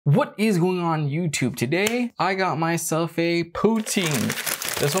What is going on YouTube? Today, I got myself a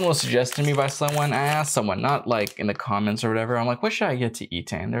poutine. This one was suggested to me by someone. I asked someone, not like in the comments or whatever. I'm like, what should I get to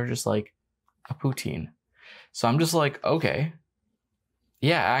eat? And they're just like, a poutine. So I'm just like, okay.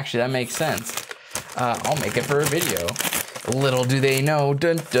 Yeah, actually that makes sense. I'll make it for a video. Little do they know,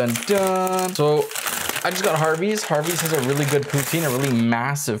 dun dun dun. So I just got Harvey's. Harvey's has a really good poutine, a really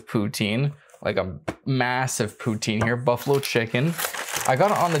massive poutine. Like a massive poutine here, buffalo chicken. I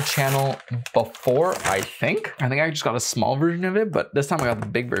got it on the channel before, I think. I just got a small version of it, but this time I got the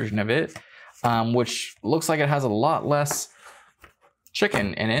big version of it, which looks like it has a lot less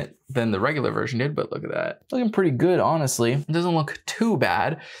chicken in it than the regular version did, but look at that. Looking pretty good, honestly. It doesn't look too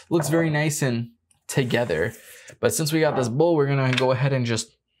bad. It looks very nice and together. But since we got this bowl, we're gonna go ahead and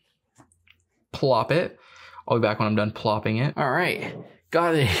just plop it. I'll be back when I'm done plopping it. All right,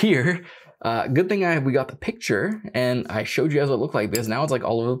 got it here. Good thing we got the picture and I showed you guys what it looked like this. Now it's like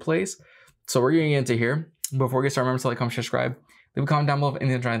all over the place. So we're getting into here. Before we get started, remember to like, comment, subscribe. Leave a comment down below if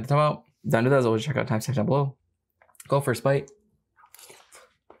anything you're trying to talk about. Down to that, as always, check out timestamps down below. Go first bite.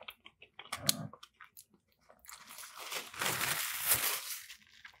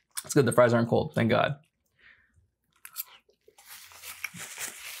 It's good the fries aren't cold, thank God.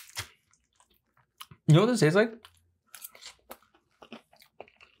 You know what this tastes like?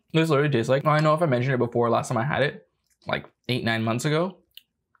 This literally tastes like, I know if I mentioned it before, last time I had it, like 8-9 months ago.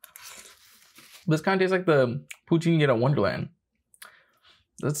 This kind of tastes like the poutine you get at Wonderland.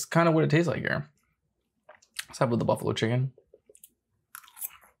 That's kind of what it tastes like here. Let's have with the buffalo chicken.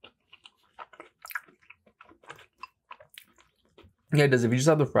 Yeah, it does. If you just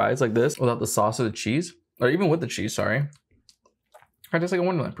have the fries like this, without the sauce or the cheese, or even with the cheese, sorry. It kind of tastes like a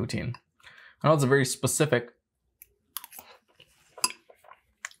Wonderland poutine. I know it's a very specific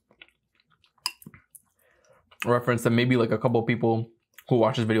reference that maybe like a couple of people who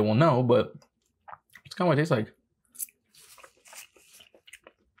watch this video will know, but it's kind of what it tastes like.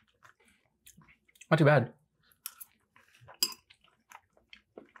 Not too bad.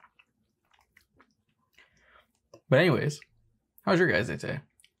 But anyways, how's your guys' day today?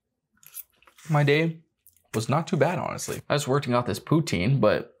 My day was not too bad, honestly. I was working out this poutine,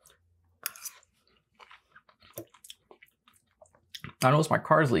 but I noticed my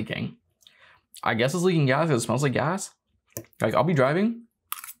car's leaking. I guess it's leaking gas because it smells like gas. Like, I'll be driving.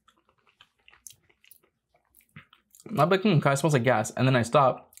 I'm like, kind of smells like gas. And then I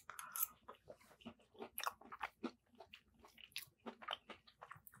stop.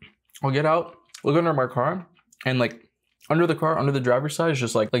 I'll get out, look under my car, and like under the car, under the driver's side, is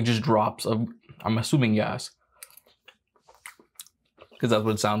just like just drops of, I'm assuming, gas. Because that's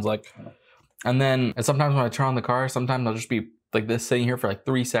what it sounds like. And then sometimes when I turn on the car, sometimes I'll just be like this, sitting here for like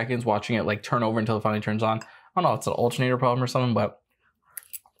 3 seconds, watching it like turn over until it finally turns on. I don't know, it's an alternator problem or something, but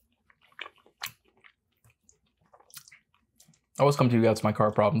I always come to you guys with my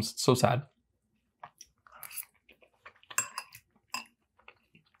car problems. It's so sad.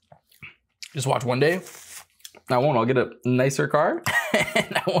 Just watch one day. I won't. I'll get a nicer car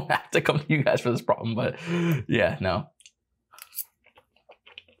and I won't have to come to you guys for this problem. But yeah, no.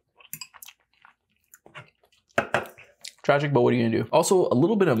 Tragic, but what are you gonna do? Also, a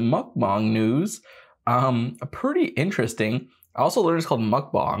little bit of mukbang news. Pretty interesting. I also learned it's called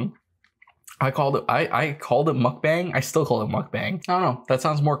mukbang. I called it mukbang. I still call it mukbang. I don't know. That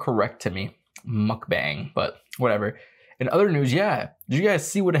sounds more correct to me. Mukbang, but whatever. In other news, yeah. Did you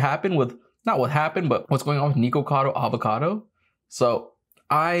guys see what happened with, not what happened, but what's going on with Nikocado Avocado? So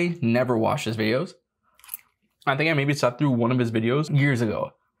I never watched his videos. I think I maybe sat through one of his videos years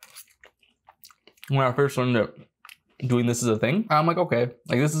ago. When I first learned that doing this is a thing, I'm like, okay,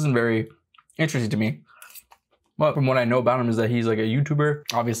 like this isn't very interesting to me. But from what I know about him is that he's like a YouTuber,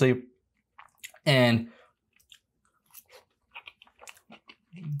 obviously, and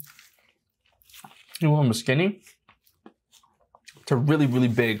he went from skinny to really, really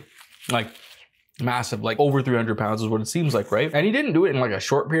big, like massive, like over 300 pounds is what it seems like, right? And he didn't do it in like a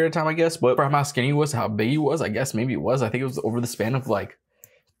short period of time, I guess, but for how skinny he was, how big he was, I guess maybe it was. I think it was over the span of like,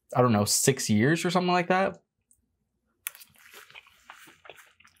 I don't know, 6 years or something like that.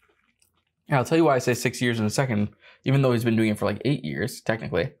 Yeah, I'll tell you why I say 6 years in a second, even though he's been doing it for like 8 years,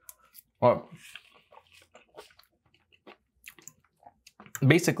 technically. Well,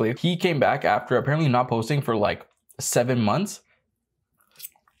 basically, he came back after apparently not posting for like 7 months.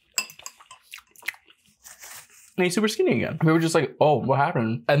 And he's super skinny again. We were just like, oh, what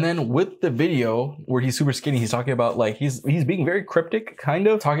happened? And then with the video where he's super skinny, he's talking about like, he's being very cryptic, kind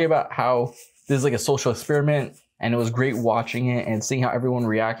of talking about how this is like a social experiment. And it was great watching it and seeing how everyone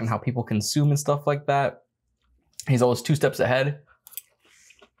react and how people consume and stuff like that. He's always 2 steps ahead.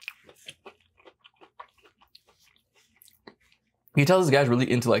 You tell this guy's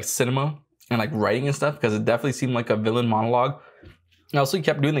really into like cinema and like writing and stuff, because it definitely seemed like a villain monologue. And also he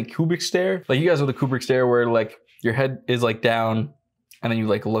kept doing the Kubrick stare. Like you guys know the Kubrick stare where like your head is like down and then you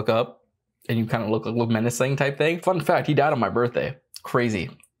like look up and you kind of look menacing type thing. Fun fact, he died on my birthday. Crazy.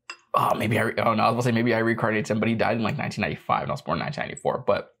 Oh, maybe I was about to say maybe I reincarnated him, but he died in like 1995 and I was born in 1994.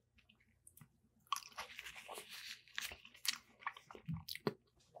 But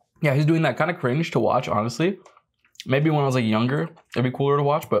yeah, he's doing that kind of cringe to watch, honestly. Maybe when I was like younger, it'd be cooler to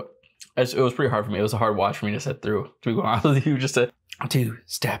watch, but it was pretty hard for me. It was a hard watch for me to sit through, to be honest with you. Just 2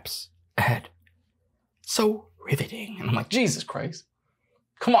 steps ahead. So riveting. And I'm like, Jesus Christ.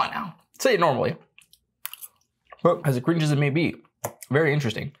 Come on now. Say it normally. But as cringe as it may be, very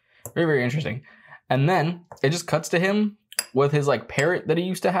interesting. Very, very interesting. And then it just cuts to him with his like parrot that he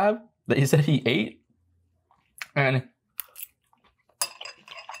used to have, that he said he ate. And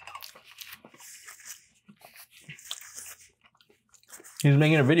he's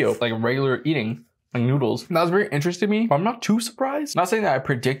making a video like regular eating, like noodles. That was very interesting to me, but I'm not too surprised. Not saying that I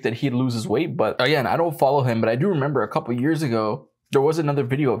predict that he'd lose his weight, but again, I don't follow him, but I do remember a couple years ago, there was another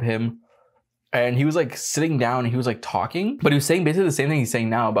video of him and he was like sitting down and he was like talking, but he was saying basically the same thing he's saying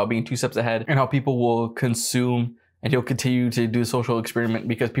now about being 2 steps ahead and how people will consume, and he'll continue to do a social experiment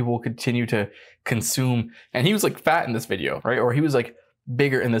because people will continue to consume. And he was like fat in this video, right? Or he was like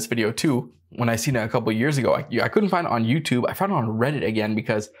bigger in this video too. When I seen it a couple years ago, I couldn't find it on YouTube. I found it on Reddit again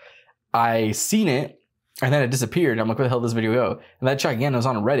because I seen it and then it disappeared. I'm like, where the hell did this video go? And then I checked again, it was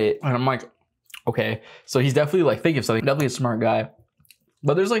on Reddit. And I'm like, okay. So he's definitely like thinking of something, definitely a smart guy.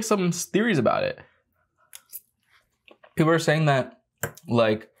 But there's like some theories about it. People are saying that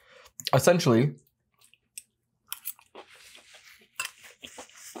like, essentially,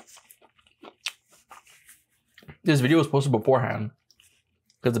 this video was posted beforehand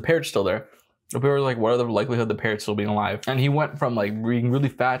because the parrot's still there. People were like, what are the likelihood of the parrot still being alive? And he went from like being really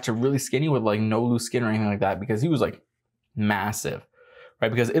fat to really skinny with like no loose skin or anything like that because he was like massive,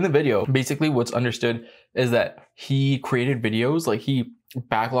 right? Because in the video, basically what's understood is that he created videos, like he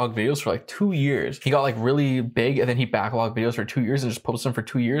backlogged videos for like 2 years. He got like really big and then he backlogged videos for 2 years and just posted them for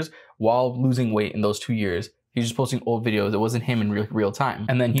 2 years while losing weight in those 2 years. He's just posting old videos. It wasn't him in real time.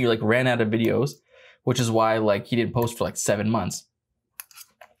 And then he like ran out of videos, which is why like he didn't post for like 7 months.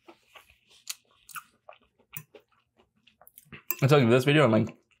 I'm telling you, this video and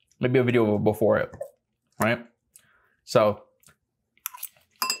like maybe a video before it, right? So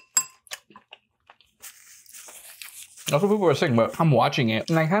that's what people were saying, but I'm watching it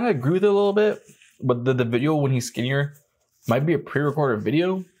and I kind of agree with it a little bit, but the video when he's skinnier might be a pre-recorded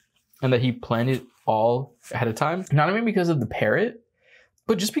video and that he planned it all ahead of time. Not even because of the parrot,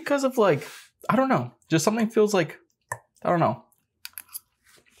 but just because of like, I don't know, just something feels like, I don't know.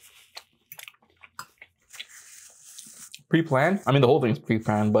 Pre-planned? I mean, the whole thing's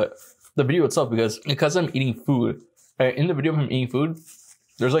pre-planned, but the video itself, because I'm eating food, in the video of him eating food,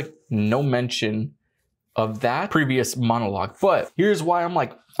 there's like no mention of that previous monologue. But here's why I'm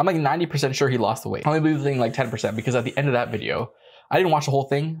like 90% sure he lost the weight. I only believe the thing like 10% because at the end of that video, I didn't watch the whole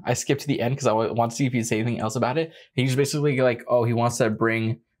thing. I skipped to the end because I want to see if he'd say anything else about it. He's basically like, oh, he wants to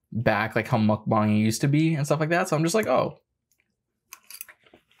bring back like how mukbang used to be and stuff like that. So I'm just like, oh.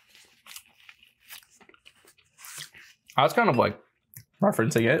 I was kind of like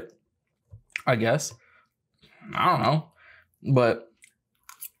referencing it, I guess. I don't know, but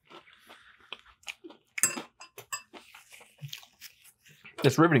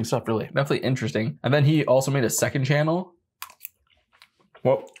it's riveting stuff, really. Definitely interesting. And then he also made a second channel.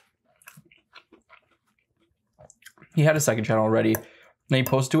 Well, he had a second channel already. And he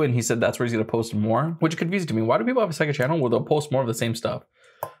posted to it and he said that's where he's going to post more, which confused to me. Why do people have a second channel where they'll post more of the same stuff?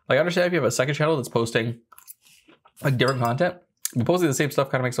 Like, I understand if you have a second channel that's posting like different content, but posting the same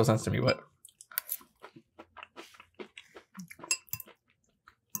stuff kind of makes no sense to me, but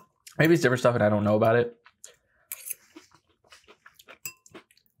maybe it's different stuff and I don't know about it.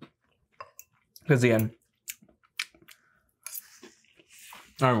 Because again,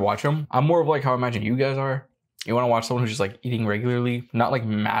 I watch them. I'm more of like how I imagine you guys are. You want to watch someone who's just like eating regularly, not like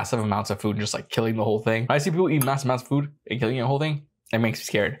massive amounts of food and just like killing the whole thing. When I see people eat massive amounts of food and killing the whole thing, it makes me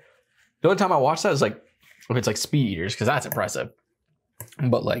scared. The only time I watch that is like if it's like speed eaters, because that's impressive.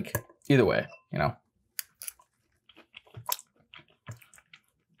 But like either way, you know.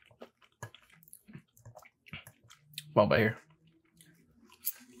 Well, by here.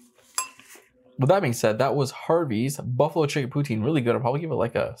 With that being said, that was Harvey's buffalo chicken poutine. Really good. I'll probably give it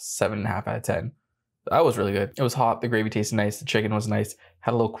like a 7.5 out of 10. That was really good. It was hot. The gravy tasted nice. The chicken was nice.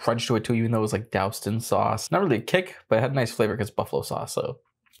 Had a little crunch to it too, even though it was like doused in sauce. Not really a kick, but it had a nice flavor because buffalo sauce. So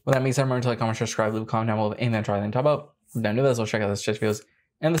with that being said, remember to like, comment, subscribe, leave a comment down below of anything I try and talk about. down to this. So check out this videos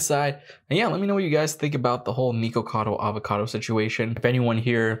and the side. And yeah, let me know what you guys think about the whole Nikocado Avocado situation. If anyone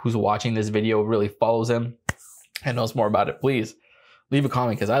here who's watching this video really follows him and knows more about it, please leave a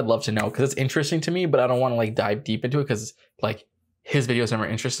comment, because I'd love to know, because it's interesting to me, but I don't want to like dive deep into it because like his videos never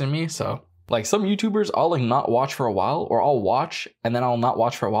interested me. So like some YouTubers I'll like not watch for a while, or I'll watch and then I'll not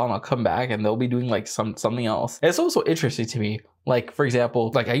watch for a while and I'll come back and they'll be doing like something else. And it's also interesting to me. Like, for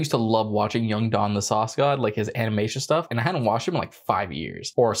example, like I used to love watching Young Don the Sauce God, like his animation stuff, and I hadn't watched him in like 5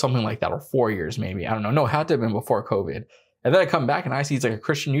 years or something like that, or 4 years maybe. I don't know. No, it had to have been before COVID. And then I come back and I see he's like a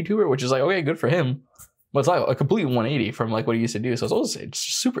Christian YouTuber, which is like, okay, good for him. But it's like a complete 180 from like what he used to do. So it's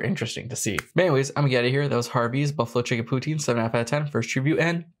super interesting to see. But anyways, I'm gonna get out of here. That was Harvey's Buffalo Chicken Poutine, 7.5 out of 10. First review,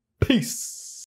 and peace.